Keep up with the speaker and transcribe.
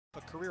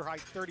A career-high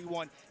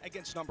 31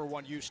 against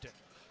 #1 Houston.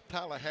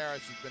 Tyler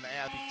Harris has been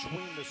added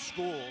Between the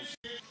schools,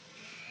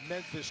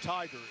 Memphis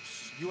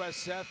Tigers.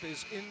 USF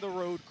is in the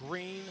road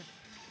green,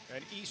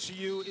 and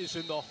ECU is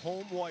in the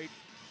home white.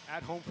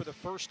 At home for the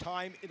first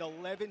time in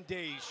 11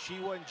 days.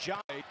 Shewa and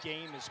John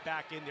game is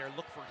back in there.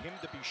 Look for him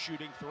to be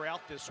shooting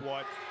throughout this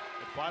one.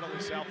 And finally,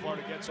 South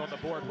Florida gets on the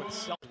board with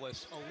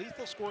Selfless. A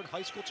lethal score in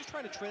high school, just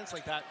trying to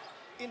translate that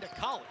into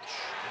college.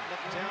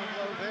 Look down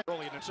low there.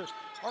 Early and so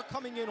are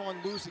coming in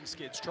on losing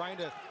skids, trying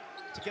to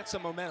get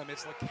some momentum.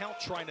 It's LeCount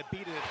trying to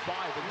beat it at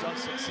 5 and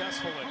does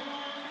successfully.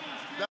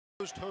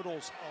 Those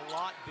totals a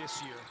lot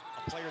this year.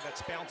 A player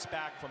that's bounced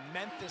back from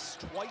Memphis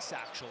twice,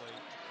 actually.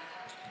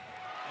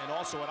 And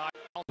also at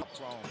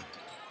Rome.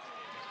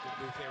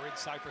 Good move there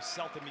inside for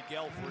Celta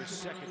Miguel for his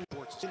second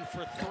court. In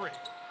for 3. A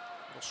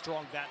little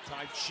strong that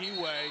time.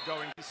 Chiwe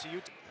going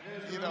ECU.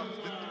 You know,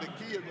 the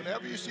key is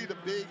whenever you see the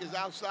big is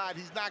outside,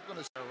 he's not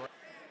going to.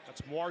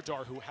 That's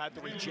Mardar who had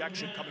the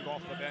rejection coming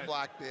off the bench.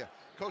 Block there.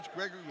 Coach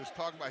Gregory was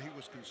talking about he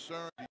was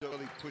concerned. He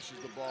really pushes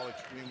the ball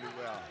extremely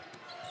well.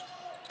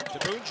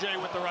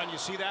 Debunje with the run. You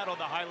see that on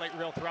the highlight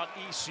reel throughout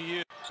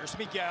ECU. There's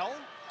Miguel.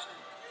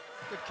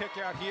 Good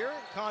kick out here.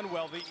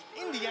 Conwell, the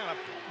Indiana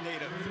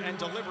native, and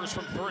delivers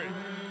from 3.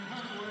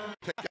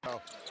 He's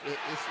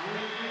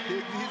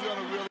on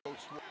a really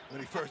when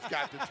he first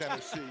got to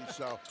Tennessee,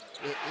 so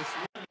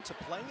to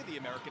playing the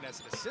American as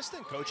an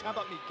assistant coach. How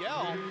about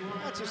Miguel?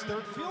 That's his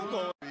 3rd field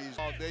goal.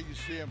 There you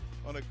see him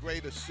on a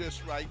great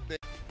assist right there.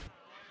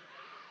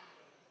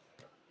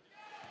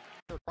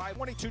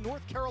 522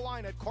 North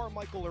Carolina at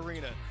Carmichael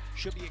Arena.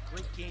 Should be a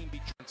great game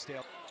between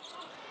Stale.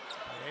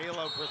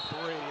 Halo for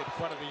 3 in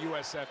front of the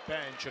USF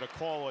bench, and a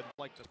call would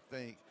like to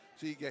think.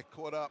 So you get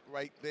caught up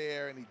right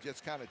there, and he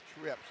just kind of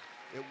trips.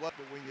 It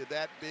wasn't when you're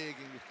that big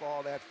and you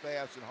fall that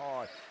fast and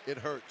hard. It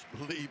hurts,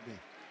 believe me.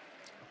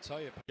 I'll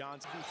tell you,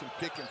 John's do some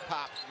pick and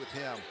pops with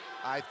him,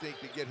 I think,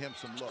 to get him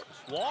some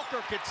looks.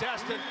 Walker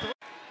contested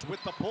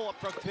with the pull-up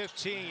from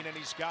 15, and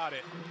he's got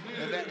it.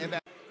 And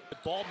that the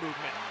ball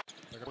movement.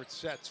 The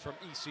sets from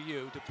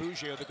ECU to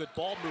Bouger, the good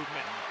ball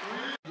movement.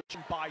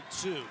 By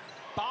 2.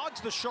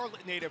 Boggs, the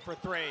Charlotte native, for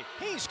 3.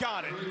 He's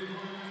got it.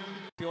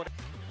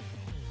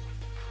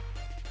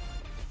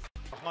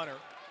 Hunter.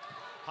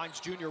 Hines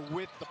Jr.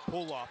 with the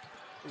pull-up.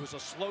 It was a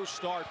slow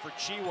start for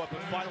Chiwa,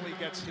 but finally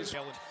gets his.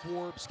 Jalen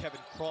Forbes,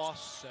 Kevin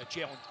Cross,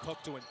 Jalen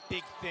Cook doing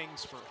big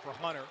things for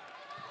Hunter.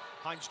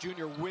 Hines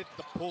Jr. with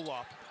the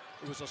pull-up.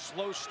 It was a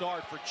slow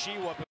start for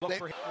Chiwa, but look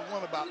for him.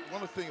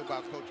 One thing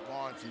about Coach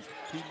Barnes is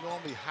he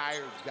normally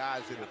hires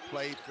guys that have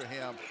played for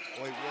him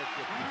or he worked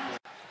with before.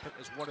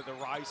 As one of the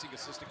rising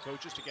assistant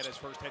coaches to get his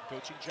first head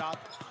coaching job,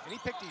 and he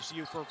picked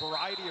ECU for a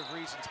variety of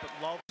reasons, but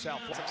loved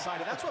South Florida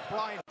side. And that's what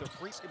Brian, the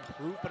Freeze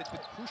improved, but it's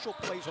been crucial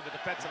plays on the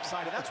defensive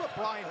side, and that's what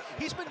Brian,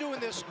 he's been doing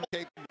this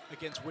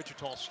against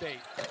Wichita State.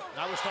 And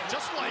I was done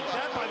just like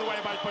that, by the way,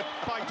 by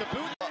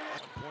Debut.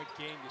 Point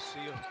game, you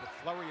see the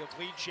flurry of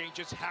lead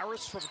changes.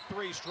 Harris from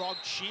 3, strong.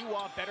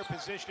 Chiwa better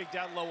positioning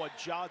down low on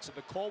Johnson.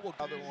 The call will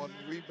other one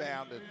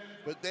rebounded,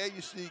 but there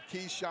you see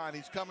Keyshawn.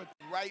 He's coming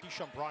right.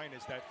 Keyshawn Bryant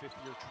is that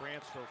 5th-year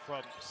transfer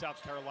from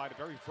South Carolina.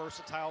 Very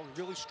versatile,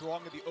 really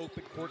strong in the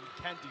open court,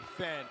 and can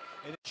defend.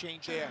 And it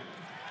changed there.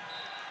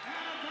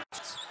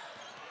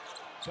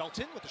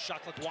 Felton with the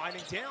shot clock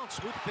winding down.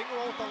 Smooth finger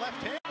roll with the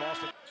left hand.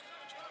 Boston.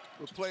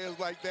 With players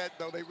like that,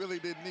 though, they really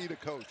didn't need a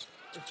coach.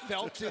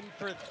 Felton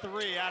for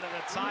 3 out of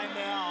the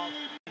timeout.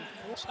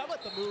 How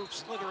about the move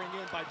slithering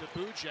in by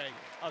Debuje?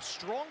 A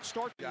strong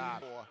start.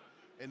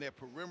 And their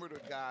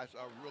perimeter guys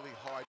are really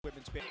hard.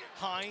 Women's band.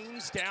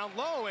 Hines down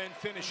low and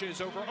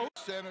finishes over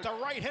center. The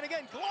right hand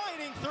again,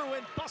 gliding through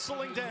and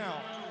bustling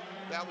down.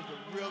 That was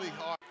a really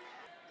hard.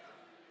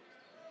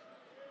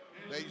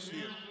 There you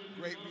see a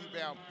great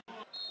rebound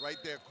right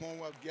there.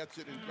 Cornwell gets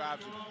it and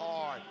drives it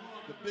hard.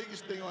 The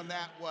biggest thing on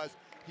that was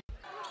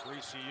for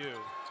ECU.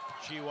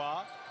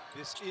 Chiwa.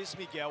 This is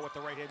Miguel with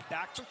the right hand.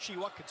 Back for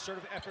Chiwa.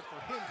 Conservative effort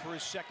for him for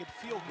his 2nd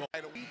field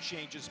goal. Lead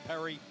changes,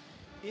 Perry.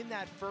 In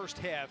that first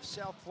half,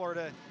 South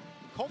Florida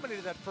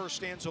culminated that first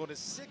stanza on a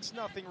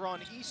 6-0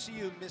 run.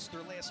 ECU missed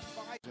their last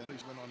 5.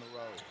 He's been on the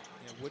road.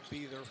 It would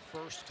be their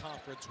first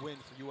conference win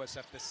for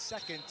USF. The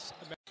 2nd.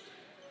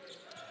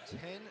 10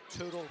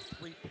 total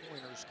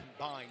 3-pointers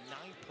combined.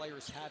 9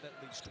 players have at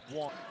least 1.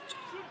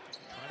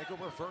 Trying to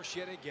go reverse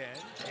yet again.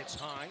 It's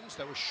Hines.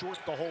 That was short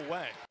the whole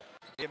way.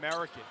 The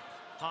American.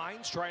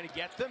 Hines trying to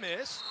get the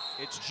miss.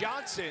 It's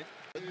Johnson.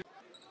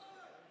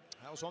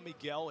 How's on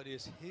Miguel? It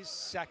is his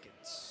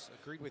 2nd.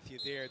 Agreed with you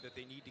there that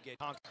they need to get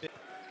confident.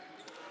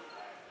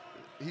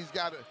 He's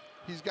got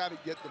to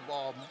get the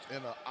ball in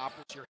an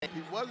opportunity.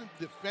 He wasn't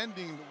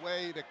defending the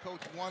way that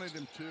coach wanted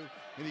him to,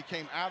 and he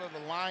came out of the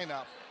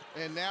lineup,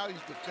 and now he's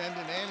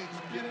defending and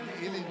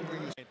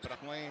he's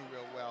playing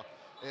real well.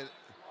 And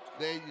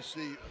there you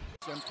see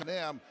some to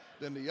them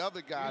than the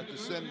other guys to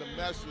send the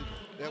message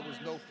there was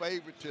no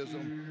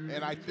favoritism,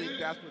 and I think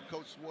that's what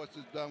Coach Schwartz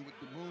has done with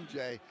the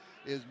Moonjay,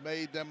 is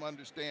made them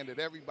understand that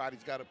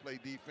everybody's got to play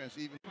defense,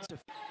 even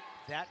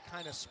that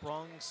kind of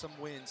sprung some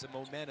wins and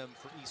momentum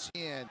for ECU.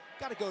 And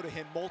Got to go to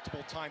him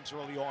multiple times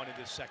early on in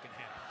this second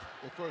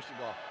half. well, first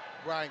of all,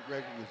 Brian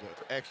Gregory is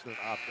an excellent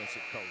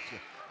offensive coach.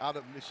 Out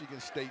of Michigan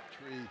State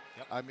Tree,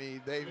 I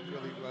mean, they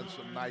really run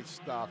some nice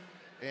stuff,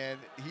 and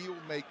he'll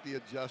make the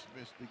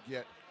adjustments to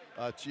get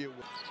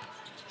Chihuahua.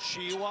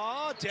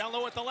 Chihuahua down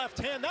low at the left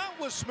hand. That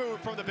was smooth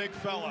from the big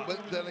fella. But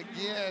then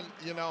again,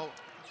 you know,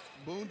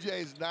 Boone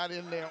Jay's not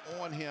in there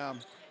on him.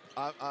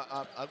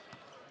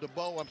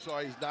 DeBow, I'm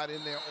sorry, he's not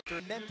in there.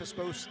 Memphis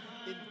boasts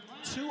in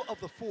 2 of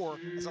the 4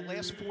 as the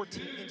last 4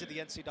 team into the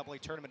NCAA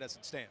tournament as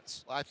it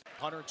stands.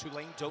 Hunter and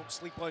Tulane don't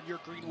sleep on your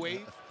green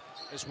wave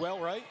as well,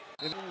 right?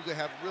 And they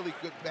have really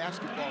good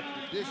basketball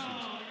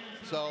traditions.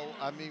 So,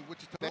 I mean,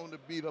 Wichita known to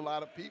beat a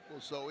lot of people.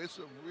 So it's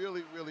a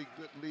really, really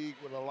good league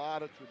with a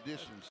lot of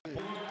traditions.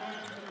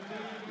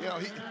 You know,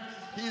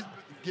 he's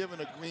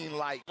given a green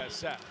light.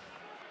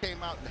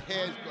 Came out and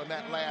hedged on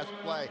that last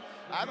play.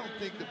 I don't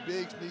think the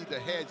bigs need to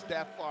hedge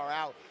that far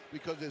out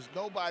because there's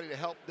nobody to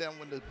help them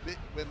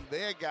when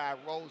their guy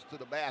rolls to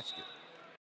the basket.